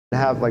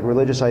have like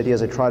religious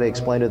ideas. I try to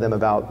explain to them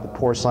about the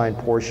porcine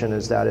portion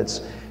is that it's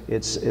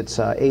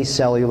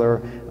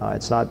acellular,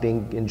 it's not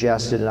being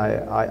ingested, and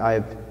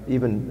I've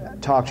even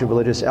talked to a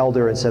religious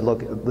elder and said,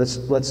 look,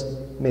 let's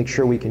make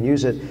sure we can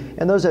use it.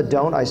 And those that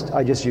don't,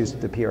 I just use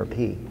the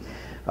PRP.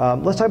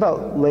 Let's talk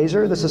about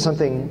laser. This is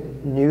something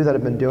new that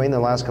I've been doing the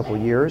last couple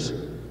of years.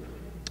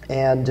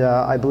 And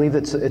I believe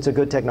it's a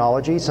good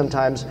technology.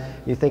 Sometimes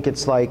you think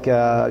it's like,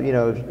 you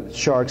know,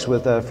 sharks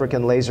with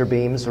frickin' laser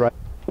beams, right?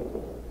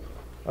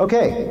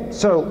 Okay,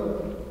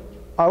 so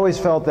I always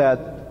felt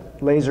that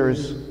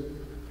lasers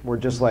were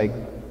just like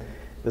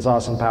this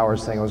Austin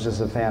Powers thing. It was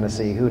just a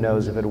fantasy. Who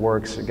knows if it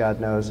works? God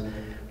knows.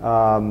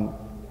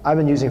 I've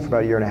been using it for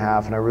about a year and a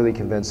half, and I'm really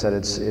convinced that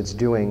it's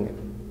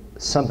doing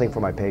something for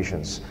my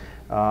patients.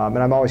 And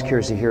I'm always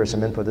curious to hear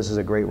some input. This is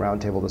a great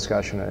roundtable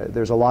discussion.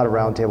 There's a lot of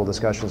roundtable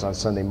discussions on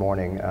Sunday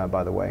morning,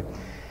 by the way.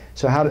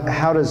 So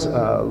how does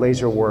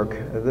laser work?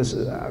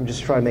 I'm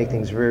just trying to make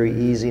things very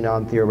easy,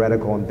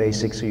 non-theoretical, and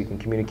basic so you can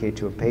communicate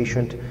to a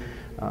patient.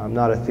 I'm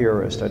not a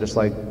theorist. I just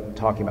like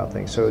talking about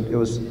things. So it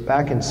was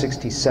back in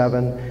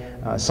 '67.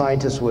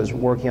 Scientists was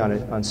working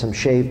on some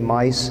shaved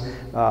mice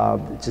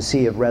to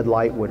see if red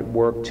light would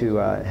work to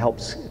help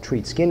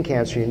treat skin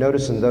cancer. You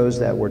notice in those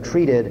that were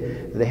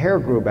treated, the hair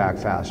grew back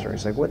faster.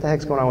 It's like, what the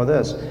heck's going on with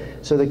this?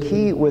 So the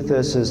key with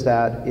this is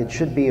that it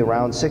should be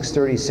around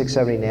 630,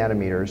 670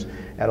 nanometers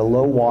at a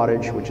low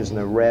wattage, which is in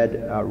the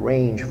red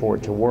range for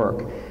it to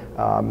work.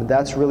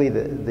 That's really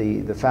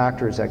the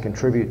factors that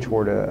contribute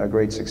toward a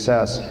great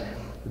success.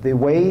 The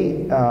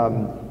way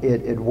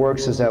it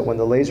works is that when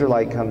the laser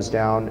light comes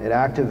down, it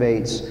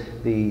activates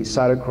the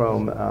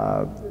cytochrome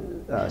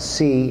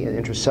C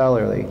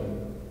intracellularly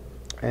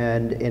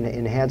and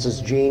enhances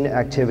gene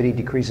activity,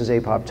 decreases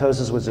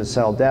apoptosis, which is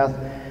cell death,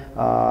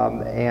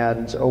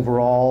 and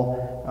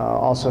overall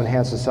also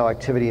enhances cell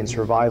activity and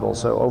survival.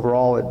 So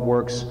overall it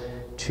works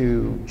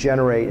to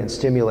generate and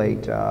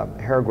stimulate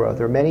hair growth.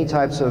 There are many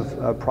types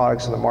of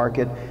products in the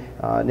market.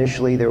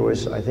 Initially, there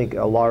was, I think,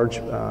 a large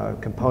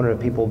component of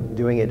people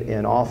doing it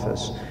in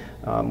office,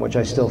 which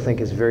I still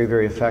think is a very,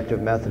 very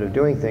effective method of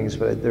doing things,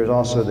 but there's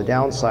also the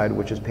downside,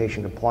 which is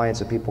patient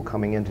compliance of people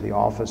coming into the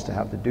office to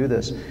have to do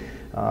this.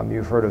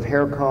 You've heard of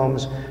hair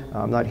combs.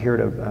 I'm not here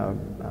to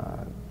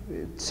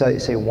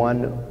say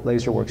one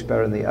laser works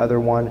better than the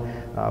other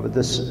one, but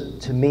this,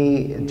 to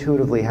me,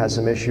 intuitively has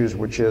some issues,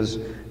 which is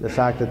the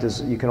fact that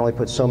you can only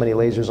put so many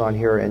lasers on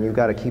here, and you've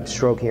got to keep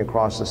stroking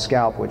across the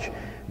scalp, which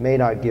may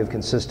not give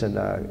consistent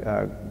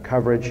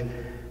coverage.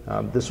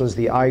 This was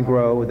the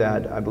igrow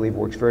that I believe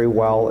works very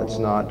well. It's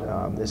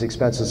not as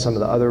expensive as some of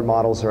the other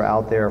models that are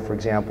out there. For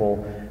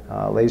example,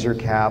 laser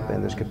cap,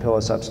 and there's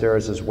capillus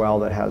upstairs as well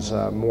that has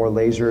more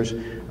lasers.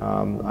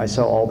 I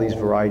sell all these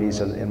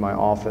varieties in my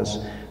office.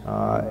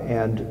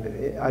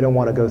 And I don't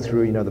want to go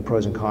through, you know, the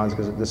pros and cons,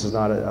 because this is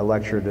not a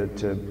lecture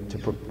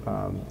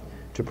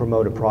to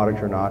promote a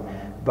product or not.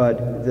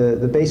 But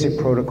the basic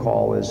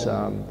protocol is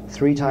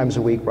 3 times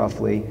a week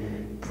roughly,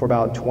 for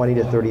about 20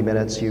 to 30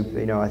 minutes. You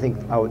know, I think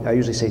I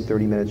usually say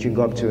 30 minutes. You can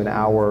go up to an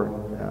hour,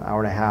 hour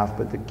and a half,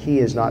 but the key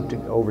is not to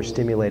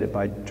overstimulate it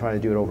by trying to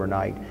do it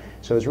overnight.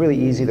 So it's really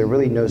easy. There are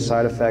really no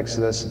side effects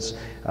to this. It's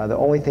the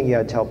only thing you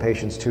gotta tell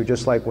patients too,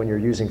 just like when you're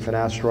using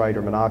finasteride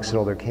or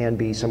minoxidil, there can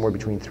be somewhere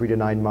between 3 to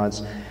 9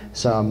 months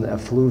some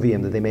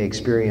effluvium that they may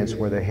experience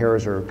where the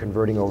hairs are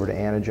converting over to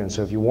anagen.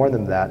 So if you warn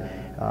them that,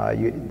 I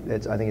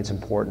think it's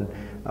important.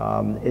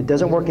 It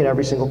doesn't work in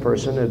every single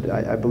person.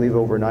 I believe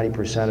over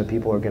 90% of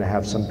people are going to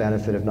have some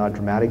benefit, if not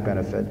dramatic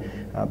benefit,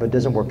 but it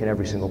doesn't work in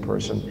every single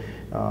person.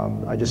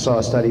 I just saw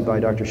a study by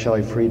Dr.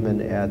 Shelley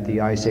Friedman at the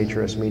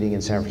ISHRS meeting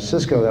in San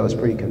Francisco that was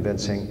pretty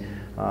convincing.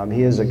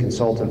 He is a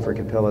consultant for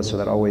capillus, so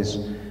that I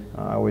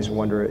always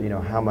wonder, you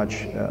know, how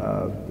much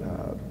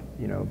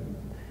you know,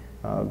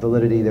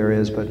 validity there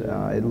is, but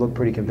it looked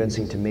pretty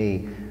convincing to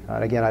me.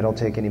 And again, I don't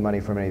take any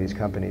money from any of these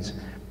companies.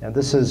 And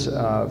this is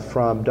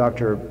from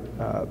Dr.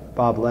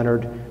 Bob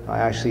Leonard. I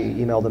actually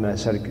emailed him and I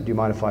said, do you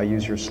mind if I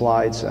use your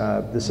slides?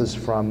 This is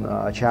from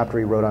a chapter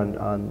he wrote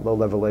on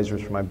low-level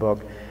lasers for my book.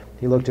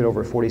 He looked at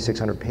over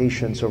 4,600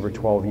 patients over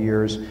 12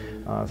 years,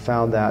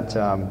 found that,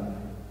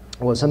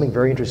 well, something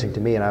very interesting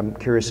to me, and I'm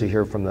curious to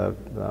hear from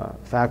the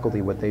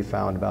faculty what they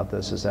found about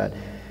this, is that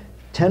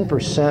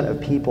 10%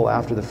 of people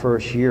after the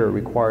first year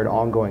required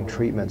ongoing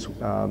treatments,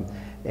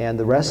 and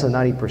the rest of the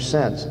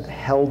 90%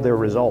 held their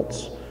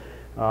results.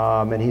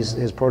 And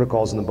his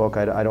protocol's in the book.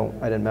 I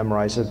didn't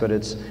memorize it, but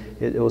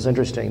it was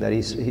interesting that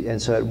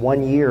and so at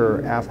 1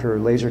 year after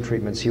laser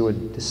treatments, he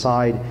would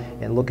decide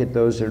and look at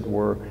those that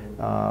were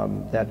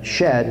that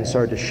shed and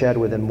started to shed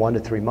within 1 to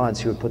 3 months.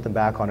 He would put them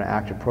back on an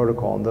active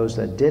protocol, and those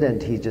that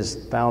didn't, he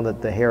just found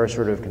that the hair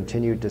sort of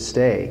continued to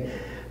stay.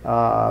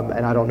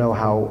 And I don't know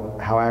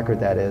how accurate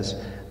that is,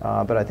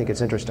 but I think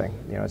it's interesting.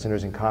 You know, it's an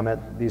interesting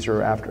comment. These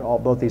are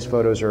both these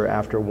photos are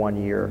after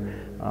 1 year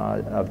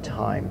of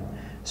time.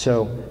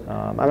 So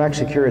I'm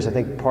actually curious, I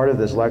think part of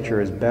this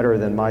lecture is better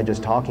than my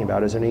just talking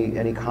about it. Is there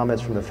any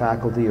comments from the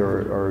faculty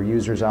or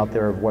users out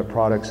there of what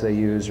products they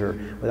use, or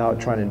without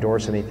trying to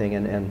endorse anything,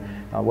 and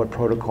what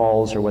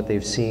protocols or what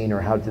they've seen,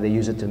 or how do they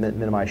use it to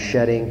minimize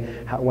shedding?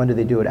 When do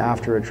they do it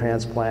after a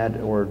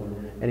transplant, or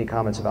any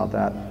comments about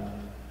that?